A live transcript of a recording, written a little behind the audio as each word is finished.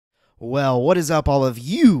Well, what is up, all of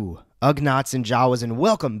you Ugnaughts and Jawas, and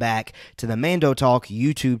welcome back to the Mando Talk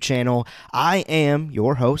YouTube channel. I am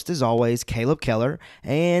your host, as always, Caleb Keller,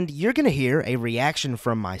 and you're going to hear a reaction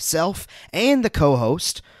from myself and the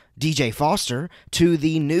co-host, DJ Foster, to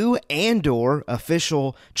the new Andor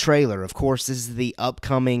official trailer. Of course, this is the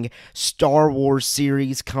upcoming Star Wars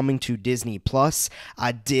series coming to Disney+.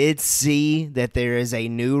 I did see that there is a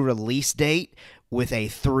new release date with a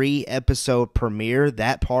 3-episode premiere.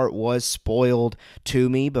 That part was spoiled to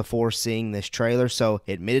me before seeing this trailer, so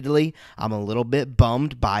admittedly, I'm a little bit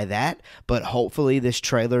bummed by that, but hopefully this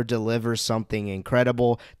trailer delivers something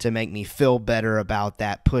incredible to make me feel better about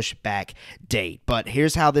that pushback date. But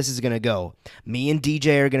here's how this is going to go. Me and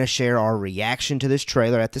DJ are going to share our reaction to this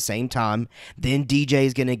trailer at the same time. Then DJ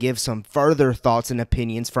is going to give some further thoughts and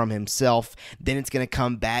opinions from himself. Then it's going to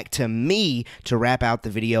come back to me to wrap out the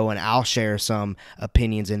video, and I'll share some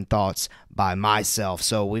opinions and thoughts by myself.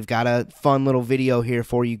 So we've got a fun little video here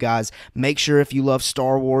for you guys. Make sure if you love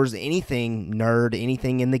Star Wars, anything nerd,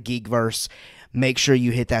 anything in the Geekverse, make sure you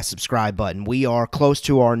hit that subscribe button. We are close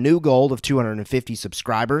to our new goal of 250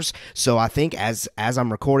 subscribers, so I think as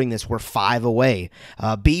I'm recording this, we're 5 away.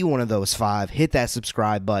 Be one of those 5. Hit that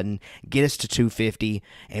subscribe button. Get us to 250.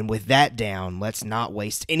 And with that down, let's not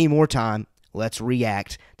waste any more time. Let's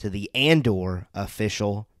react to the Andor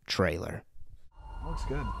official trailer. Looks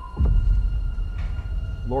good.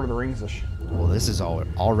 Lord of the Rings-ish. Well, this is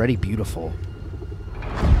already beautiful.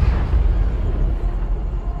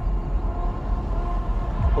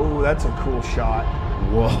 Oh, that's a cool shot.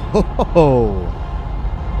 Whoa.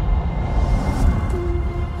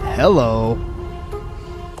 Hello.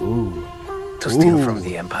 Ooh. To steal from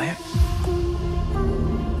the Empire?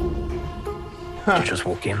 You just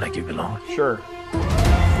walk in like you belong. Sure.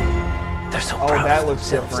 They're so Oh, proud that of looks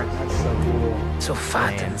themselves. different. That's so cool. So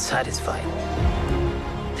fat and satisfied.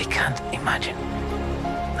 They can't imagine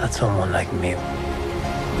that someone like me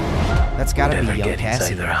That's gotta would be ever young get inside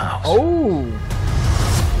Cassian. their house. Oh!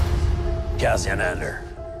 Cassian Andor.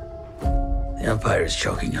 The Empire is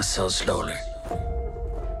choking us so slowly.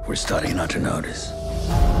 We're starting not to notice.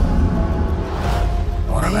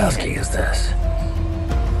 What I'm asking is this.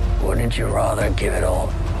 Wouldn't you rather give it all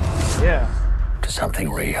Yeah. to something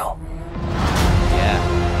real?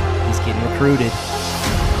 Yeah, he's getting recruited.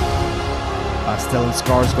 Stellan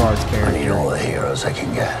Skarsgård's I need all character. the heroes I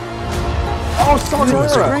can get. Oh, Star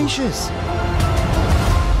Goodness Wars! gracious.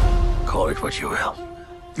 Call it what you will.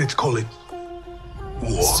 Let's call it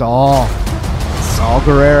war. Saul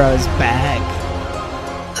Guerrero is back.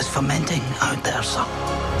 There's fermenting out there, son.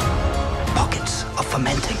 Pockets of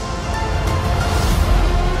fermenting.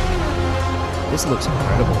 This looks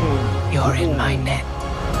incredible. You're in my net.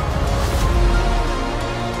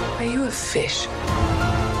 Are you a fish?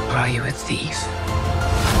 Or are you a thief?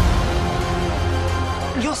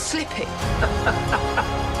 You're slipping.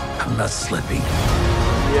 I'm not slipping.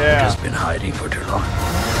 I've Yeah. just been hiding for too long.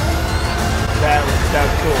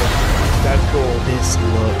 That's cool. That's cool. This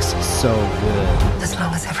looks so good. As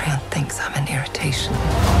long as everyone thinks I'm an irritation,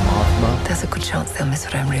 Mothma. there's a good chance they'll miss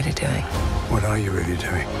what I'm really doing. What are you really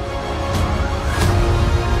doing?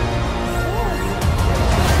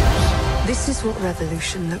 This is what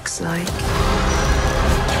revolution looks like.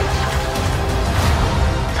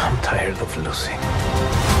 I'm tired of losing.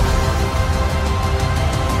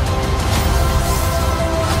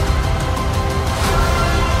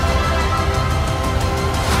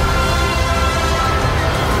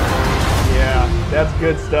 Yeah, that's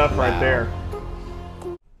good stuff right there.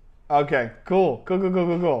 Okay, cool.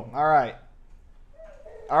 Cool. All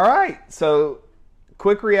right. So,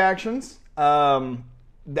 quick reactions.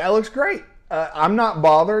 That looks great. I'm not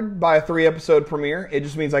bothered by a 3-episode premiere. It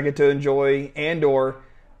just means I get to enjoy Andor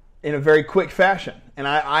in a very quick fashion. And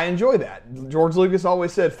I enjoy that. George Lucas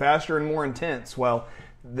always said faster and more intense. Well,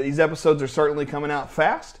 these episodes are certainly coming out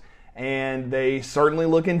fast, and they certainly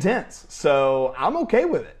look intense. So I'm okay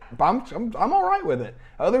with it. I'm all right with it.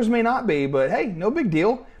 Others may not be, but hey, no big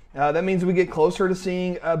deal. That means we get closer to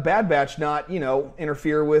seeing Bad Batch not,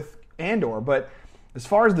 interfere with Andor. But as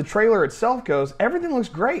far as the trailer itself goes, everything looks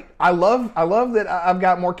great. I love that I've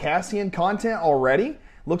got more Cassian content already.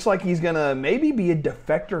 Looks like he's gonna maybe be a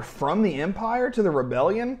defector from the Empire to the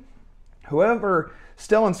Rebellion. Whoever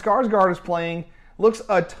Stellan Skarsgård is playing looks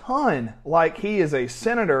a ton like he is a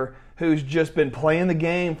senator who's just been playing the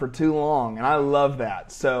game for too long, and I love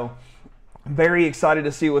that. So I'm very excited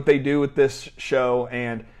to see what they do with this show,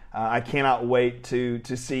 and I cannot wait to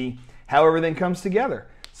see how everything comes together.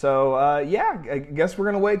 So yeah, I guess we're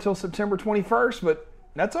gonna wait till September 21st, but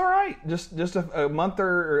that's all right. Just a month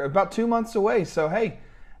or about 2 months away. So hey,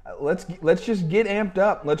 let's just get amped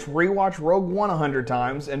up. Let's rewatch Rogue One 100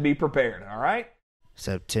 times and be prepared. All right.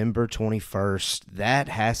 September 21st. That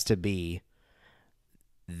has to be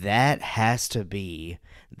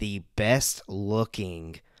the best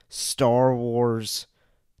looking Star Wars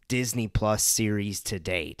Disney Plus series to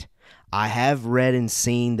date. I have read and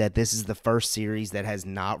seen that this is the first series that has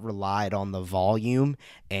not relied on the volume,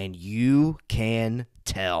 and you can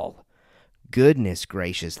tell. Goodness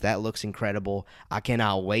gracious, that looks incredible. I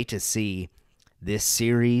cannot wait to see this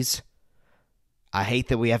series. I hate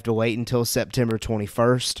that we have to wait until September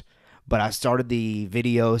 21st, but I started the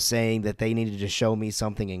video saying that they needed to show me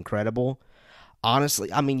something incredible.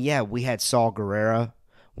 Honestly, I mean, yeah, we had Saw Gerrera.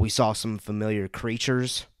 We saw some familiar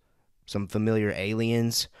creatures, some familiar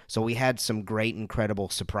aliens. So we had some great, incredible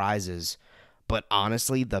surprises. But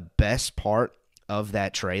honestly, the best part of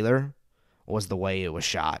that trailer was the way it was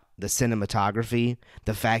shot. The cinematography,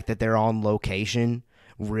 the fact that they're on location,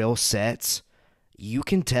 real sets. You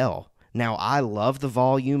can tell. Now, I love the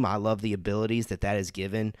volume. I love the abilities that has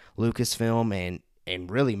given Lucasfilm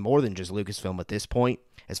and really more than just Lucasfilm at this point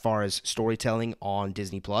as far as storytelling on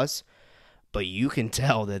Disney Plus. But you can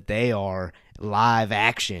tell that they are live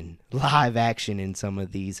action in some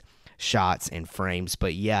of these shots and frames.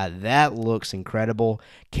 But yeah, that looks incredible.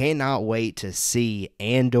 Cannot wait to see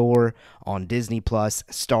Andor on Disney Plus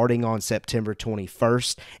starting on September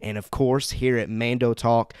 21st. And of course, here at Mando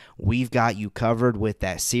Talk, we've got you covered with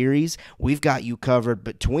that series. We've got you covered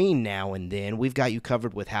between now and then. We've got you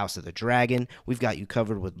covered with House of the Dragon. We've got you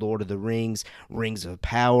covered with Lord of the Rings, Rings of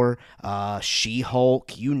Power,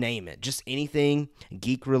 She-Hulk, you name it. Just anything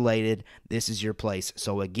geek related, this is your place.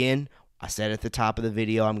 So again, I said at the top of the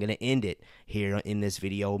video, I'm going to end it here in this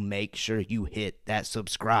video. Make sure you hit that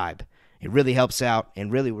subscribe. It really helps out,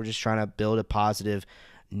 and really we're just trying to build a positive,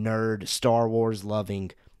 nerd, Star Wars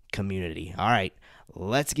loving community. All right,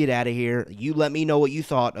 let's get out of here. You let me know what you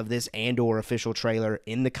thought of this Andor official trailer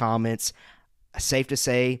in the comments. Safe to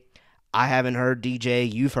say, I haven't heard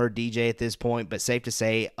DJ. You've heard DJ at this point, but safe to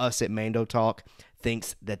say, us at Mando Talk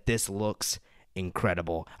thinks that this looks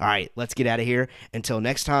incredible. All right, let's get out of here. Until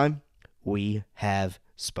next time, we have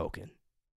spoken.